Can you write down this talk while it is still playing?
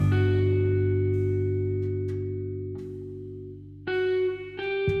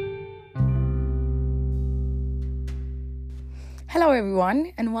Hello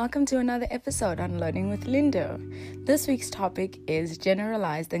everyone and welcome to another episode on Learning with Lindo. This week's topic is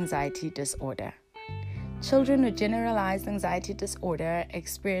generalized anxiety disorder. Children with generalized anxiety disorder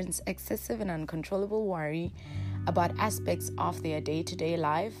experience excessive and uncontrollable worry about aspects of their day-to-day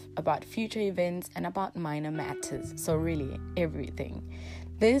life, about future events, and about minor matters, so really everything.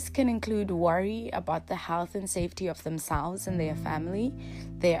 This can include worry about the health and safety of themselves and their family,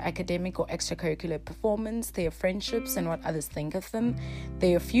 their academic or extracurricular performance, their friendships and what others think of them,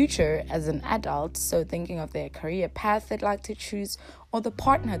 their future as an adult, so thinking of their career path they'd like to choose, or the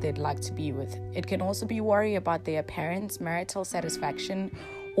partner they'd like to be with. It can also be worry about their parents' marital satisfaction,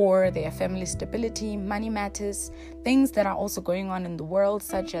 or their family stability, money matters, things that are also going on in the world,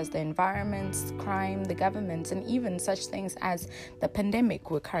 such as the environment, crime, the government, and even such things as the pandemic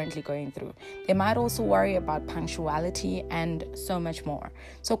we're currently going through. They might also worry about punctuality and so much more.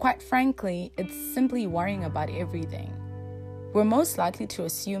 So quite frankly, it's simply worrying about everything. We're most likely to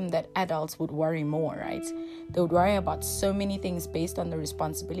assume that adults would worry more, right? They would worry about so many things based on the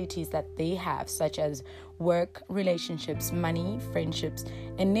responsibilities that they have, such as work, relationships, money, friendships,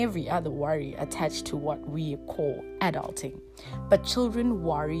 and every other worry attached to what we call adulting. But children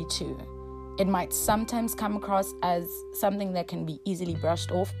worry too. It might sometimes come across as something that can be easily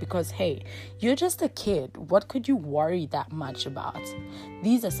brushed off because, hey, you're just a kid. What could you worry that much about?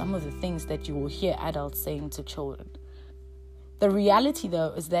 These are some of the things that you will hear adults saying to children. The reality,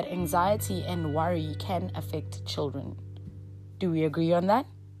 though, is that anxiety and worry can affect children. Do we agree on that?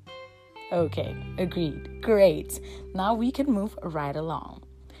 Okay, agreed. Great. Now we can move right along.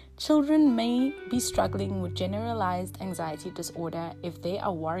 Children may be struggling with generalized anxiety disorder if they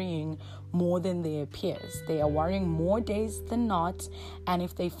are worrying more than their peers. They are worrying more days than not, and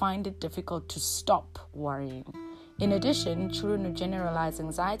if they find it difficult to stop worrying. In addition, children with generalized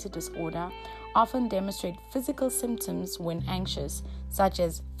anxiety disorder often demonstrate physical symptoms when anxious, such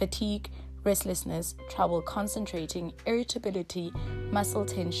as fatigue, restlessness, trouble concentrating, irritability, muscle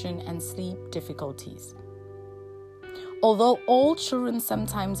tension, and sleep difficulties. Although all children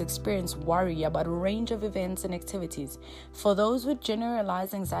sometimes experience worry about a range of events and activities, for those with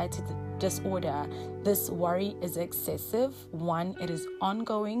generalized anxiety disorder, this worry is excessive. 1, it is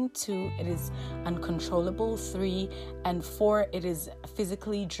ongoing. 2, it is uncontrollable. 3 and 4, it is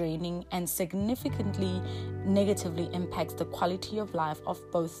physically draining and significantly negatively impacts the quality of life of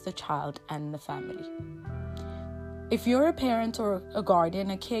both the child and the family. If you're a parent or a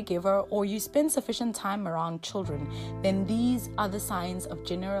guardian, a caregiver, or you spend sufficient time around children, then these are the signs of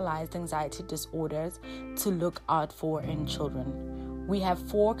generalized anxiety disorders to look out for in children. We have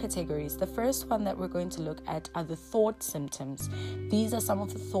 4 categories. The first one that we're going to look at are the thought symptoms. These are some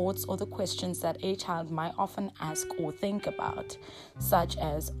of the thoughts or the questions that a child might often ask or think about, such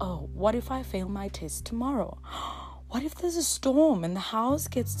as, what if I fail my test tomorrow? What if there's a storm and the house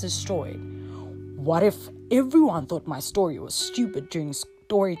gets destroyed? What if everyone thought my story was stupid during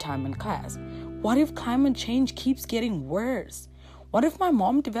story time in class? What if climate change keeps getting worse? What if my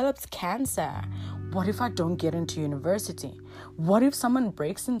mom develops cancer? What if I don't get into university? What if someone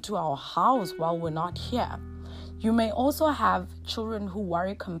breaks into our house while we're not here? You may also have children who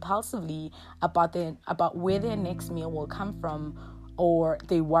worry compulsively about where their next meal will come from, or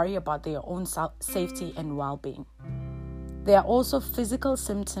they worry about their own safety and well-being. There are also physical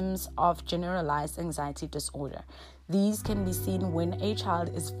symptoms of generalized anxiety disorder. These can be seen when a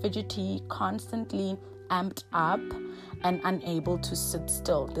child is fidgety, constantly amped up, and unable to sit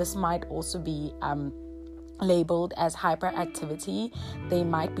still. This might also be labeled as hyperactivity. They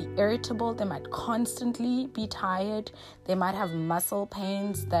might be irritable. They might constantly be tired. They might have muscle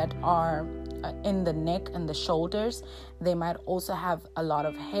pains that are in the neck and the shoulders. They might also have a lot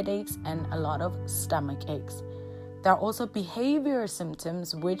of headaches and a lot of stomach aches. There are also behavior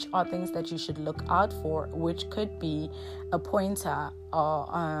symptoms, which are things that you should look out for, which could be a pointer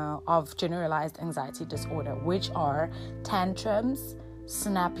of generalized anxiety disorder, which are tantrums,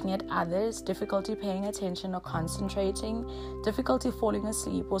 snapping at others, difficulty paying attention or concentrating, difficulty falling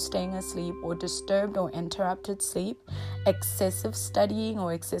asleep or staying asleep, or disturbed or interrupted sleep, excessive studying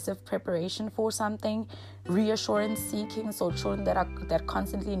or excessive preparation for something, reassurance seeking, so children that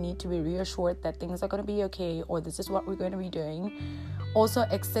constantly need to be reassured that things are going to be okay, or this is what we're going to be doing. Also,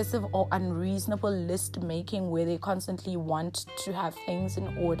 excessive or unreasonable list making, where they constantly want to have things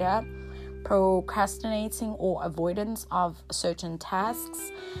in order. procrastinating or avoidance of certain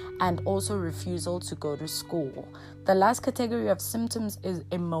tasks, and also refusal to go to school. The last category of symptoms is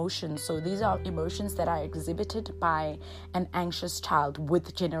emotions. So these are emotions that are exhibited by an anxious child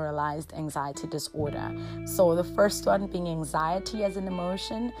with generalized anxiety disorder. So the first one being anxiety as an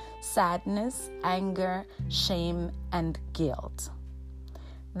emotion, sadness, anger, shame, and guilt.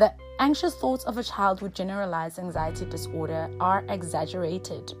 The anxious thoughts of a child with generalized anxiety disorder are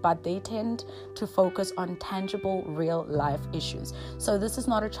exaggerated, but they tend to focus on tangible, real-life issues. So this is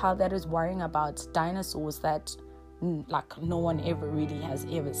not a child that is worrying about dinosaurs that no one ever really has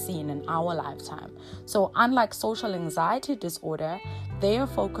ever seen in our lifetime. So unlike social anxiety disorder, they are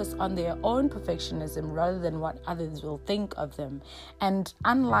focused on their own perfectionism rather than what others will think of them. And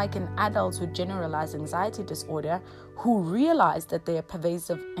unlike an adult with generalized anxiety disorder who realize that their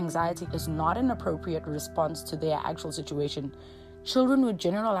pervasive anxiety is not an appropriate response to their actual situation, children with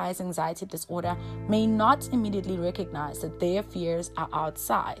generalized anxiety disorder may not immediately recognize that their fears are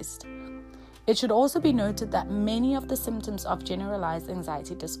outsized. It should also be noted that many of the symptoms of generalized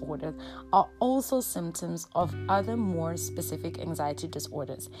anxiety disorder are also symptoms of other more specific anxiety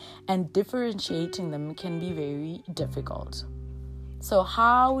disorders, and differentiating them can be very difficult. So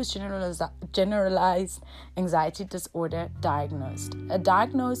how is generalized anxiety disorder diagnosed? A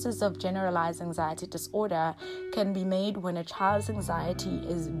diagnosis of generalized anxiety disorder can be made when a child's anxiety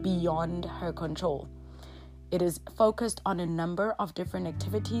is beyond her control. It is focused on a number of different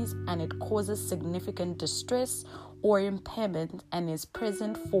activities, and it causes significant distress or impairment and is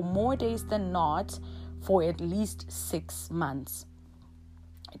present for more days than not for at least 6 months.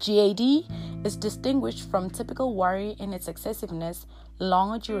 GAD is distinguished from typical worry in its excessiveness,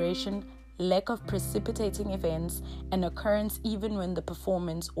 longer duration, lack of precipitating events, and occurrence even when the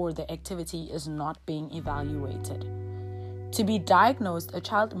performance or the activity is not being evaluated. To be diagnosed, a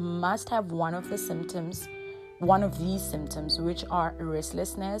child must have one of these symptoms, which are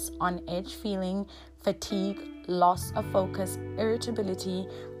restlessness, on-edge feeling, fatigue, loss of focus, irritability,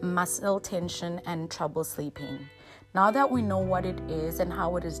 muscle tension, and trouble sleeping. Now that we know what it is and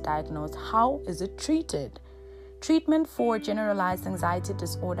how it is diagnosed, how is it treated? Treatment for generalized anxiety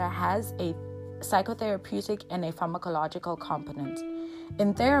disorder has a psychotherapeutic and a pharmacological component.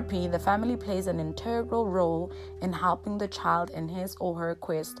 In therapy, the family plays an integral role in helping the child in his or her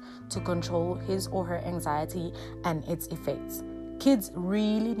quest to control his or her anxiety and its effects. Kids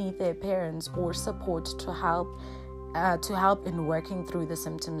really need their parents or support to help in working through the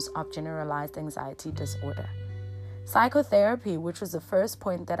symptoms of generalized anxiety disorder. Psychotherapy, which was the first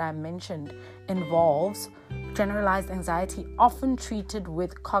point that I mentioned, involves generalized anxiety, often treated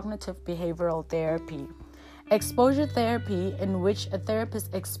with cognitive behavioral therapy. Exposure therapy, in which a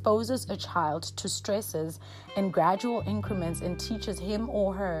therapist exposes a child to stresses in gradual increments and teaches him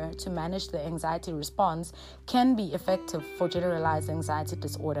or her to manage the anxiety response, can be effective for generalized anxiety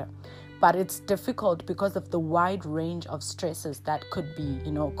disorder. But it's difficult because of the wide range of stresses that could be,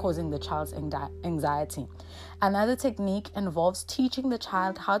 causing the child's anxiety. Another technique involves teaching the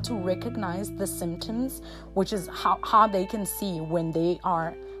child how to recognize the symptoms, which is how they can see when they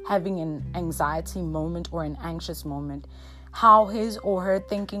are having an anxiety moment or an anxious moment, how his or her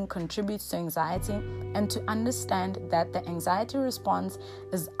thinking contributes to anxiety, and to understand that the anxiety response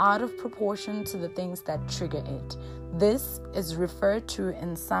is out of proportion to the things that trigger it. This is referred to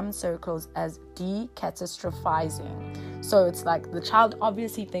in some circles as decatastrophizing. So it's like the child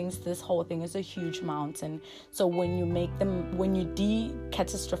obviously thinks this whole thing is a huge mountain. So when you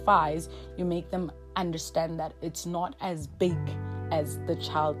decatastrophize, you make them understand that it's not as big as the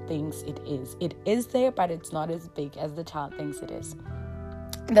child thinks it is. It is there, but it's not as big as the child thinks it is.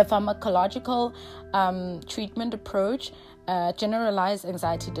 The pharmacological treatment approach, generalized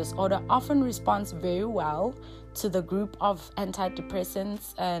anxiety disorder, often responds very well to the group of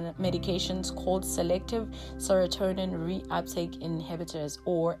antidepressants and medications called selective serotonin reuptake inhibitors,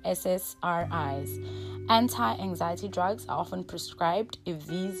 or SSRIs. Anti-anxiety drugs are often prescribed if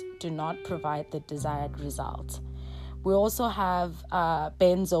these do not provide the desired result. We also have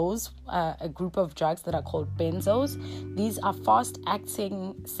benzos, a group of drugs that are called benzos. These are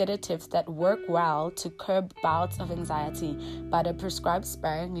fast-acting sedatives that work well to curb bouts of anxiety, but are prescribed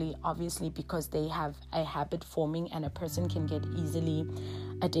sparingly, obviously, because they have a habit forming and a person can get easily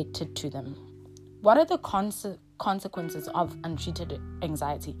addicted to them. What are the consequences of untreated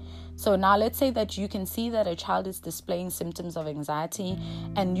anxiety? So now let's say that you can see that a child is displaying symptoms of anxiety,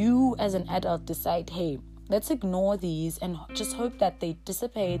 and you as an adult decide, hey, let's ignore these and just hope that they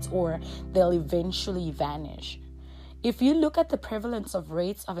dissipate or they'll eventually vanish. If you look at the prevalence of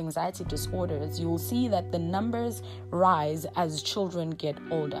rates of anxiety disorders, you will see that the numbers rise as children get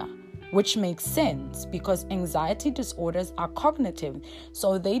older. which makes sense because anxiety disorders are cognitive,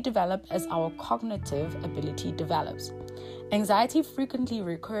 so they develop as our cognitive ability develops. Anxiety frequently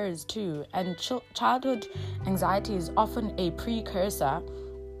recurs too, and childhood anxiety is often a precursor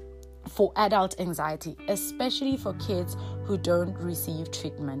for adult anxiety, especially for kids who don't receive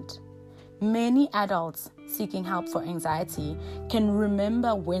treatment. Many adults seeking help for anxiety can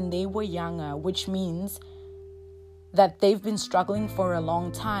remember when they were younger, which means that they've been struggling for a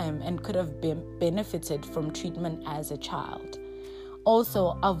long time and could have benefited from treatment as a child.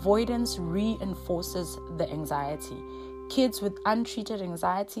 Also, avoidance reinforces the anxiety. Kids with untreated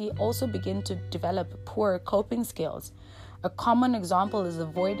anxiety also begin to develop poor coping skills. A common example is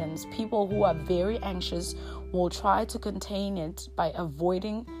avoidance. People who are very anxious will try to contain it by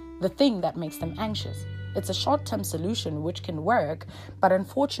avoiding the thing that makes them anxious. It's a short-term solution which can work, but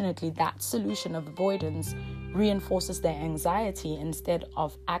unfortunately that solution of avoidance reinforces their anxiety instead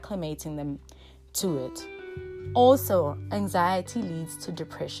of acclimating them to it. Also, anxiety leads to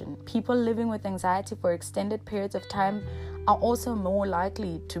depression. People living with anxiety for extended periods of time are also more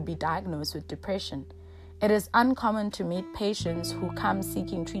likely to be diagnosed with depression. It is uncommon to meet patients who come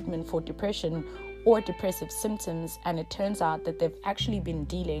seeking treatment for depression or depressive symptoms, and it turns out that they've actually been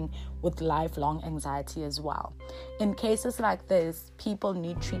dealing with lifelong anxiety as well. In cases like this, people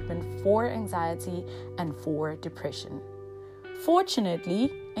need treatment for anxiety and for depression.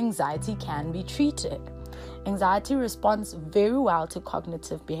 Fortunately, anxiety can be treated. Anxiety responds very well to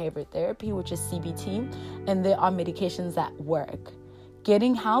cognitive behavior therapy, which is CBT, and there are medications that work.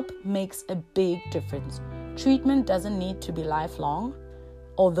 Getting help makes a big difference. Treatment doesn't need to be lifelong,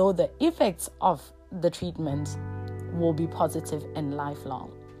 although the effects of the treatment will be positive and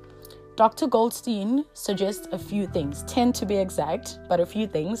lifelong. Dr. Goldstein suggests a few things, 10 to be exact, but a few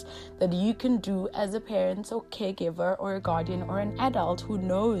things that you can do as a parent or caregiver or a guardian or an adult who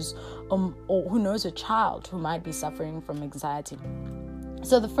knows or who knows a child who might be suffering from anxiety.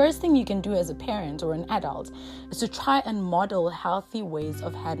 So the first thing you can do as a parent or an adult is to try and model healthy ways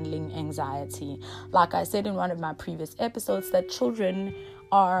of handling anxiety. Like I said in one of my previous episodes, that children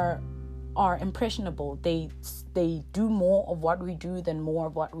are impressionable. They do more of what we do than more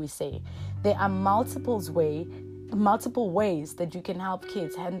of what we say. There are multiple ways that you can help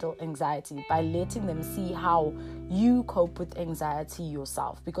kids handle anxiety by letting them see how you cope with anxiety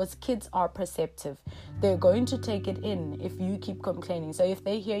yourself, because kids are perceptive. They're going to take it in if you keep complaining. So if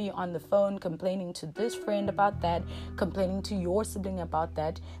they hear you on the phone complaining to this friend about that, complaining to your sibling about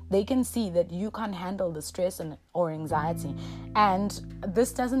that, they can see that you can't handle the stress or anxiety. And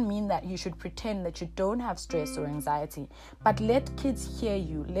this doesn't mean that you should pretend that you don't have stress or anxiety, but let kids hear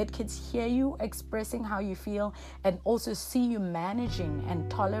you. Let kids hear you expressing how you feel, and also see you managing and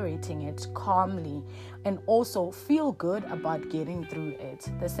tolerating it calmly, and also feel good about getting through it.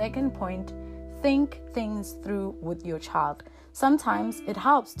 The second point, think things through with your child. Sometimes it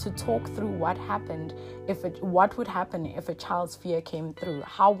helps to talk through what would happen if a child's fear came through.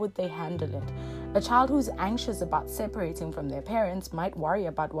 How would they handle it? A child who's anxious about separating from their parents might worry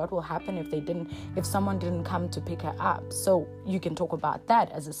about what will happen if someone didn't come to pick her up. So you can talk about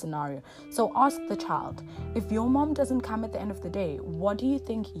that as a scenario. So ask the child, if your mom doesn't come at the end of the day, what do you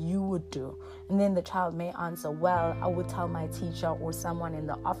think you would do? And then the child may answer, well, I would tell my teacher or someone in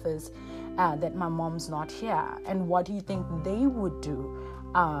the office that my mom's not here. And what do you think they would do?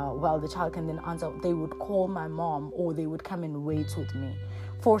 Well, the child can then answer, they would call my mom, or they would come and wait with me.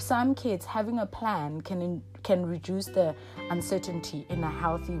 For some kids, having a plan can reduce the uncertainty in a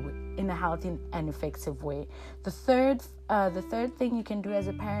healthy and effective way. The third thing you can do as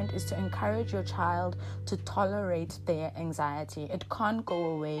a parent is to encourage your child to tolerate their anxiety. It can't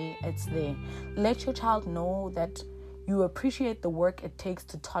go away, it's there. Let your child know that you appreciate the work it takes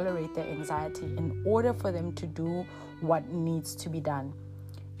to tolerate their anxiety in order for them to do what needs to be done.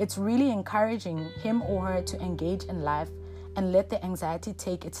 It's really encouraging him or her to engage in life and let the anxiety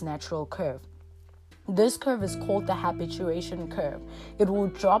take its natural curve. This curve is called the habituation curve. It will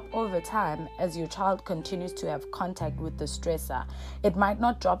drop over time as your child continues to have contact with the stressor. It might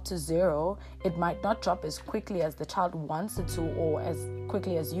not drop to zero. It might not drop as quickly as the child wants it to, or as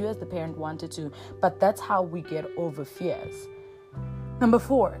quickly as you as the parent wanted to, but that's how we get over fears. Number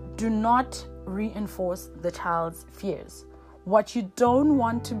 4, do not reinforce the child's fears. What you don't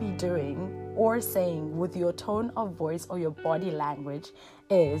want to be doing or saying with your tone of voice or your body language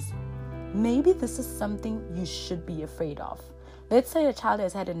is, maybe this is something you should be afraid of. Let's say a child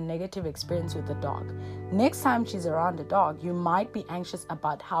has had a negative experience with a dog. Next time she's around a dog, you might be anxious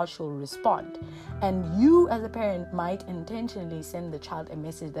about how she'll respond. And you as a parent might intentionally send the child a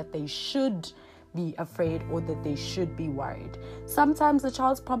message that they should be afraid or that they should be worried. Sometimes the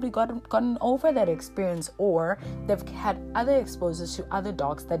child's probably gotten over that experience, or they've had other exposures to other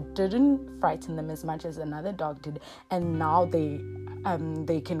dogs that didn't frighten them as much as another dog did, and now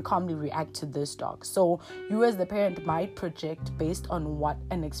they can calmly react to this dog. So you as the parent might project based on what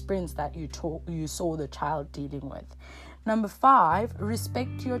an experience that you saw the child dealing with. Number 5,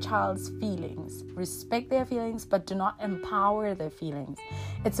 respect your child's feelings. Respect their feelings, but do not empower their feelings.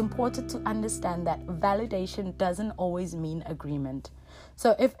 It's important to understand that validation doesn't always mean agreement.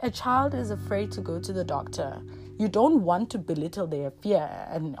 So if a child is afraid to go to the doctor, you don't want to belittle their fear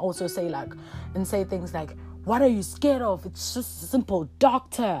and also say things like, what are you scared of? It's just a simple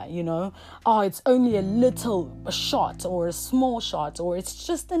doctor, Oh, it's only a shot or a small shot, or it's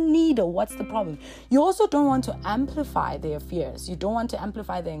just a needle. What's the problem? You also don't want to amplify their fears. You don't want to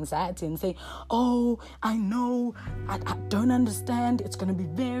amplify their anxiety and say, oh, I know, I don't understand. It's going to be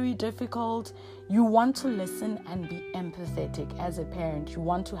very difficult. You want to listen and be empathetic as a parent. You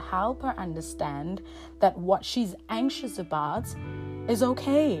want to help her understand that what she's anxious about is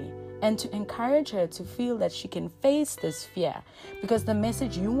okay, and to encourage her to feel that she can face this fear. Because the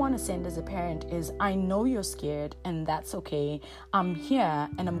message you want to send as a parent is, I know you're scared and that's okay. I'm here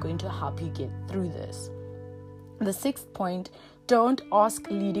and I'm going to help you get through this. The 6th point, don't ask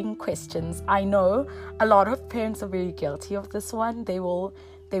leading questions. I know a lot of parents are very guilty of this one. They will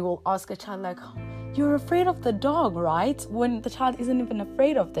ask a child like, you're afraid of the dog, right? When the child isn't even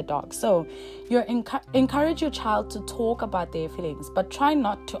afraid of the dog. So you encourage your child to talk about their feelings, but try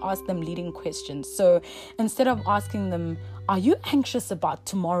not to ask them leading questions. So instead of asking them, are you anxious about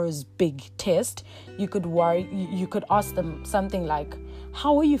tomorrow's big test? You could ask them something like,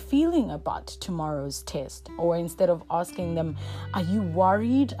 how are you feeling about tomorrow's test? Or instead of asking them, are you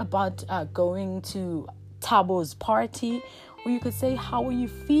worried about going to Tabo's party? Or you could say, how are you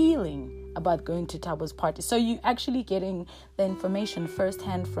feeling about going to Tabo's party? So you're actually getting the information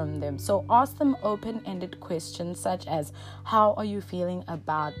firsthand from them. So ask them open-ended questions such as, how are you feeling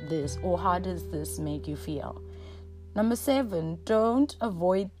about this? Or how does this make you feel? Number 7, don't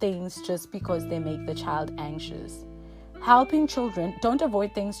avoid things just because they make the child anxious. Don't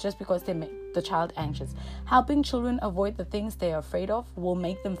avoid things just because they make the child anxious. Helping children avoid the things they're afraid of will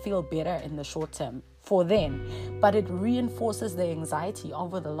make them feel better in the short term for them, but it reinforces their anxiety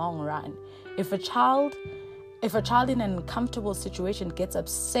over the long run. If a child in an uncomfortable situation gets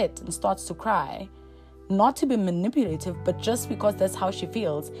upset and starts to cry, not to be manipulative, but just because that's how she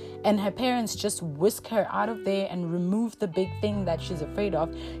feels, and her parents just whisk her out of there and remove the big thing that she's afraid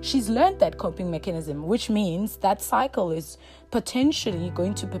of, she's learned that coping mechanism, which means that cycle is potentially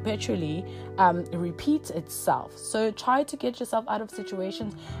going to perpetually repeat itself. So try to get yourself out of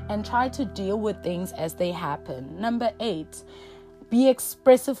situations and try to deal with things as they happen. Number 8, be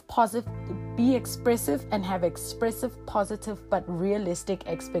expressive and have expressive, positive, but realistic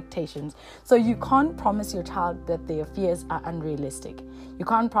expectations. So you can't promise your child that their fears are unrealistic. You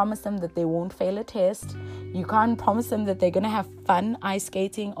can't promise them that they won't fail a test. You can't promise them that they're going to have fun ice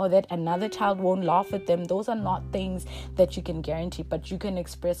skating or that another child won't laugh at them. Those are not things that you can guarantee, but you can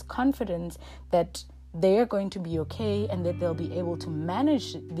express confidence that they're going to be okay and that they'll be able to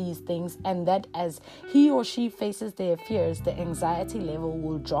manage these things, and that as he or she faces their fears, the anxiety level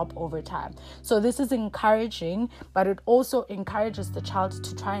will drop over time. So this is encouraging, but it also encourages the child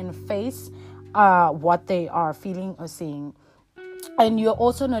to try and face what they are feeling or seeing. And you're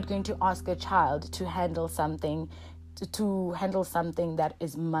also not going to ask a child to handle something that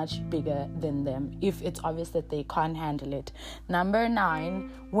is much bigger than them if it's obvious that they can't handle it. Number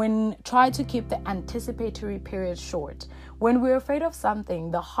 9, try to keep the anticipatory period short. When we're afraid of something,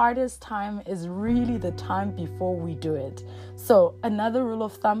 the hardest time is really the time before we do it. So another rule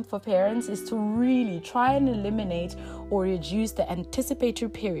of thumb for parents is to really try and eliminate or reduce the anticipatory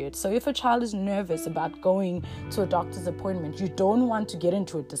period. So if a child is nervous about going to a doctor's appointment, you don't want to get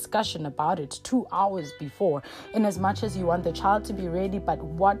into a discussion about it 2 hours before, in as much as you want the child to be ready, but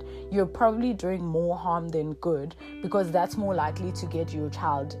what you're probably doing more harm than good, because that's more likely to get your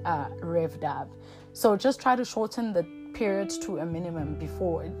child revved up. So just try to shorten the periods to a minimum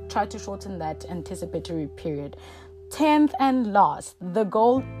before. Try to shorten that anticipatory period. 10th and last, the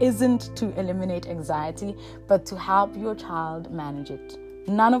goal isn't to eliminate anxiety, but to help your child manage it.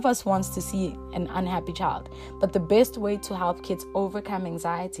 None of us wants to see an unhappy child, but the best way to help kids overcome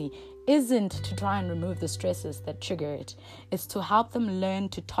anxiety isn't to try and remove the stresses that trigger it. It's to help them learn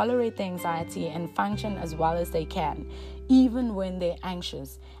to tolerate the anxiety and function as well as they can, even when they're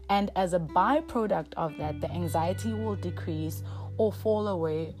anxious. And as a byproduct of that, the anxiety will decrease or fall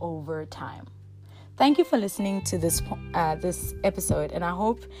away over time. Thank you for listening to this episode, and I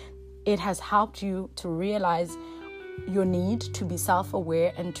hope it has helped you to realize your need to be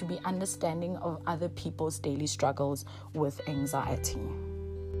self-aware and to be understanding of other people's daily struggles with anxiety.